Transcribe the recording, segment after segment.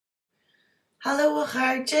Hello a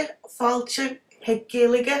chairde fáilte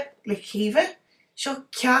Gaeilge le Caoimhe, seo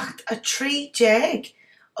CEACHT a trí déag,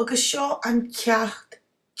 agus seo an CEACHT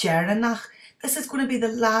DEIREANACH. This is going to be the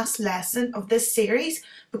last lesson of this series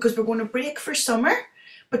because we're going to break for summer.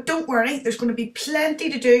 But don't worry, there's going to be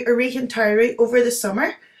plenty to do a over the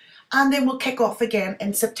summer, and then we'll kick off again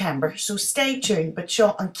in September. So stay tuned, but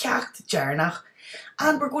seo an CEACHT DEIREANACH.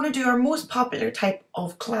 And we're going to do our most popular type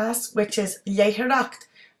of class, which is Leitheoireacht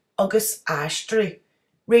agus Aistrí,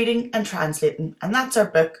 reading and translating, and that's our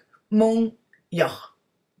book múinteoir.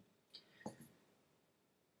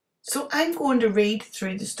 So I'm going to read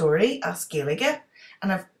through the story as Gaeilge,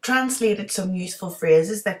 and I've translated some useful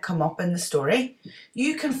phrases that come up in the story.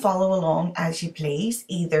 You can follow along as you please,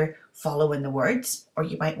 either following the words, or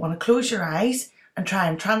you might want to close your eyes and try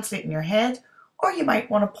and translate in your head, or you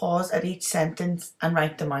might want to pause at each sentence and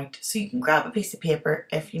write them out. So you can grab a piece of paper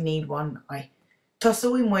if you need one now.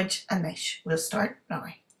 Tusa we muid and nish. We'll start now.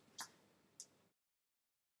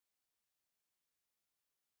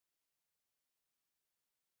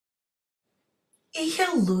 Ihe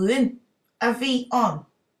luin a bhí an.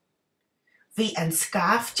 Bhí an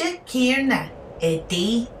scafte céarna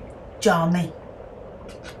dí Johnny.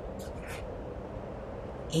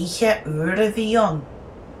 Ihe uair a bhí an.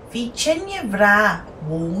 Bhí tinne bhrá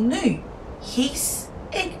mónú hís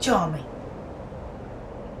ag Johnny.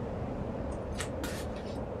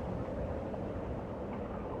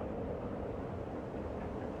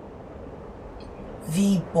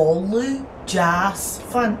 Bhí bolú jazz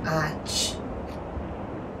fan áit.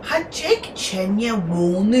 Hadjig tinne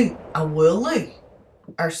mónú a bhfuilú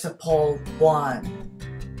sa Paul bháin.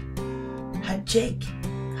 Hadjig.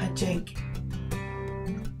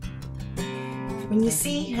 When you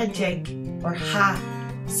see hadjig or ha,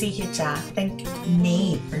 CHA, think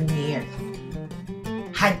nay or near.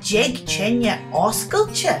 Hadjig tinne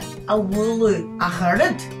oscailte a bhfuilú a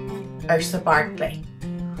chuiread sa Bartley.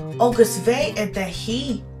 Agus bheith a de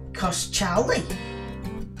hí cos Charlie.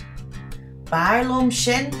 Barlom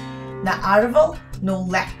sin na arbhal nó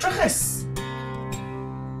lectrachas.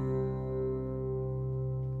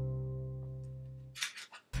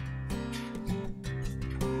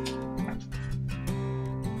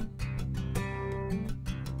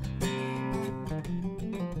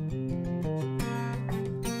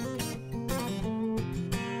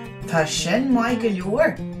 Tá sin mai go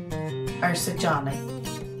leor sa Johnny.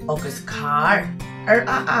 Agus car a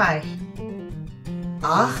ai.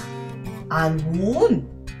 Ach, an mún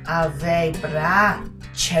a bheith bra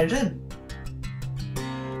tirin.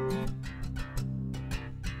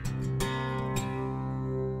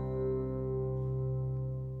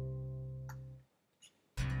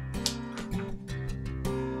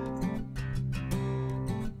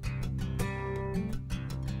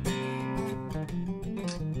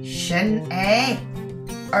 Sin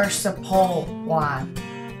sa Paul bháin.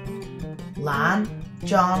 Lán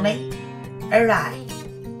Johnny ai.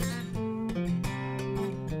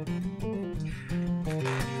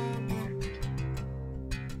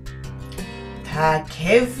 Tá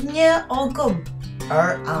cibhne agam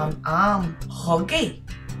an am thugaí.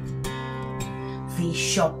 Bhí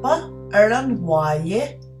siopa an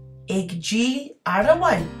bhaile ag dí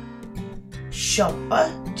arabhain. Siopa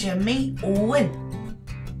Jimmy Owen.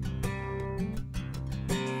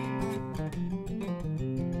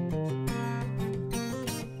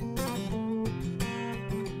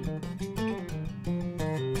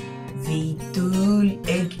 Bhí dúil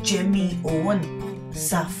ag Jimmy Owen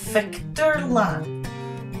sa Victor Lan.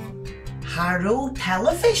 Haró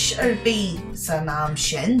telefish bí sa nám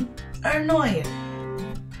sin náir.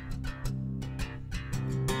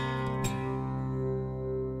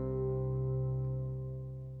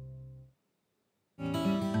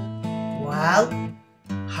 Well,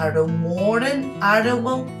 haró mórin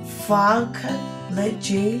arbhal fágtha le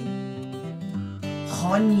Gael.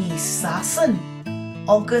 Chonní sasan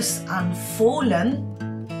agus an fólan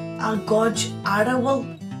a goj arbhal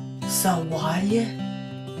sa bhaile.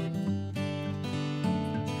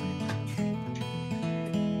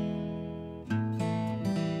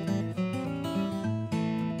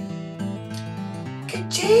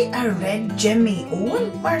 Gé a red Jimmy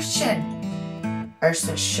Owen mar sin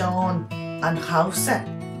sa Sean an Hausa.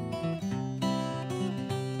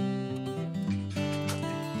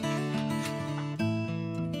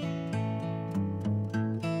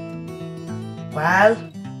 Well,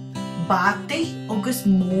 Bati agus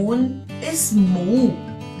Móin is mó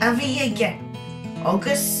a bhí aige.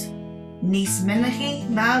 Agus níos minicí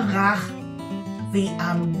ná rach bhí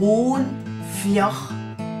an Móin Fhluich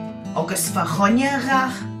agus fa chonne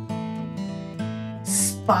rach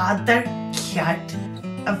Spadar ceart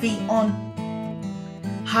a bhí an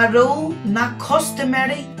Haró na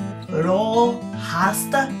customary rá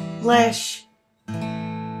hasta leis.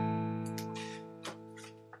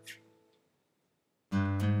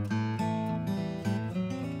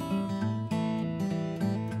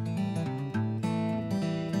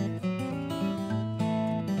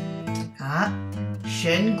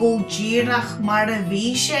 Sin go díreach mar a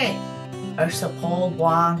bhí sé sa Paul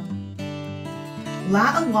Bháin.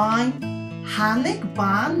 La a bháin, hánig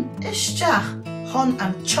bán isteach chun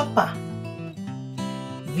an tsiopa.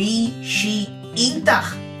 Bhí si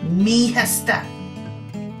iontach mítheasta.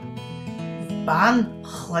 Bán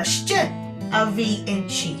chluiste a bhí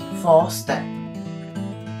inti fásta.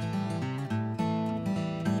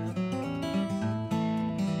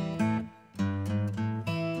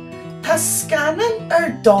 Tá scanan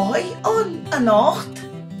dói an ácht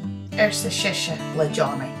sa siise le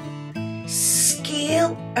Johnny.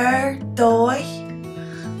 Scéal dói.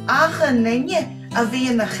 Ach an ninne a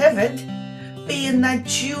bhí na chibhid, bí na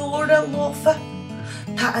dúra lofa.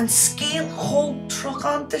 Tá an scéal chó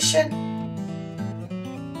trochananta sin.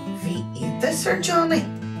 Bhí iantas Johnny,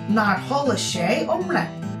 nar thola sé umra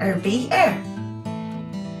bhí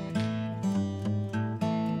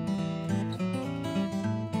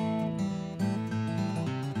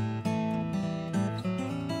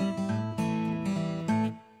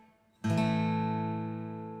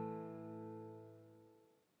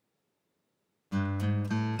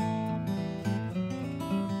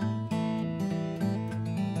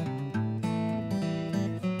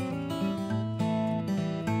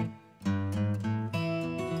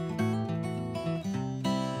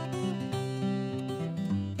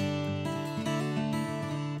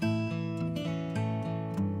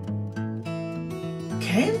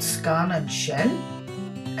Cén scanan sin?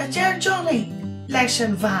 A deir Johnny leis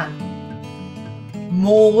an bhean.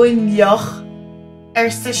 Móin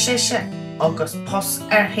Fhluich sa siise agus pos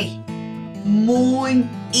hí. Móin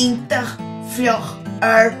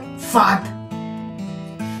Fhluich fad.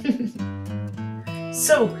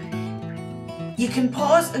 So, you can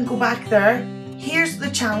pause and go back there. Here's the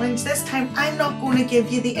challenge. This time I'm not going to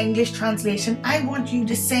give you the English translation. I want you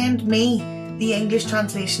to send me the English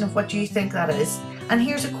translation of what you think that is. And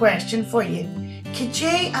here's a question for you.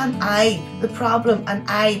 Cé an aibh, the problem an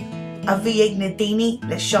aibh a bhí ag na daoine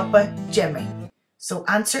le siopa Jimmy. So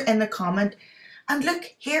answer in the comment. And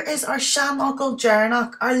look, here is our Seanfhocal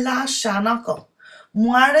Deirneach, our last Seanfhocal.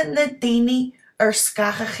 Muireann na daoine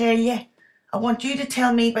Gaeilge. I want you to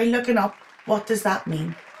tell me by looking up, what does that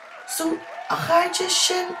mean? So, a chairde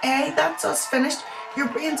sin, that's us finished. Your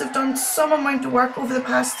brains have done some amount of work over the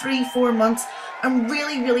past 3-4 months. I'm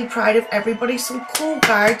really, really proud of everybody. So,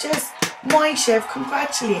 Gaeilge, Móin Fhluich,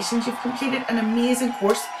 congratulations. You've completed an amazing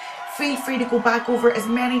course. Feel free to go back over as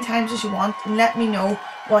many times as you want and let me know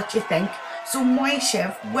what you think. So, Móin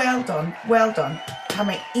Fhluich, well done, well done. Tá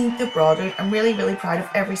mé ionta brád. I'm really, really proud of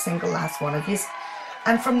every single last one of you.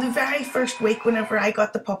 And from the very first week, whenever I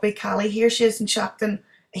got the puppy, Callie, here she is in Seachtain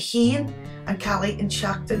a hain and Callie in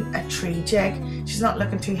Seachtain a tree jeg. She's not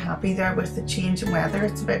looking too happy there with the change in weather.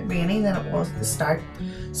 It's a bit rainy than it was at the start.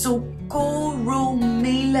 So go ro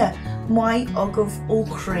míle my agaibh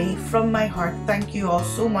ó from my heart. Thank you all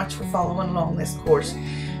so much for following along this course.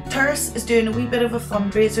 Turas is doing a wee bit of a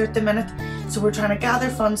fundraiser at the minute, so we're trying to gather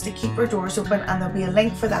funds to keep our doors open, and there'll be a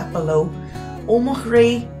link for that below.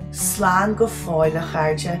 Slán go fáil a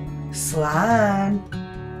chairde. Slán.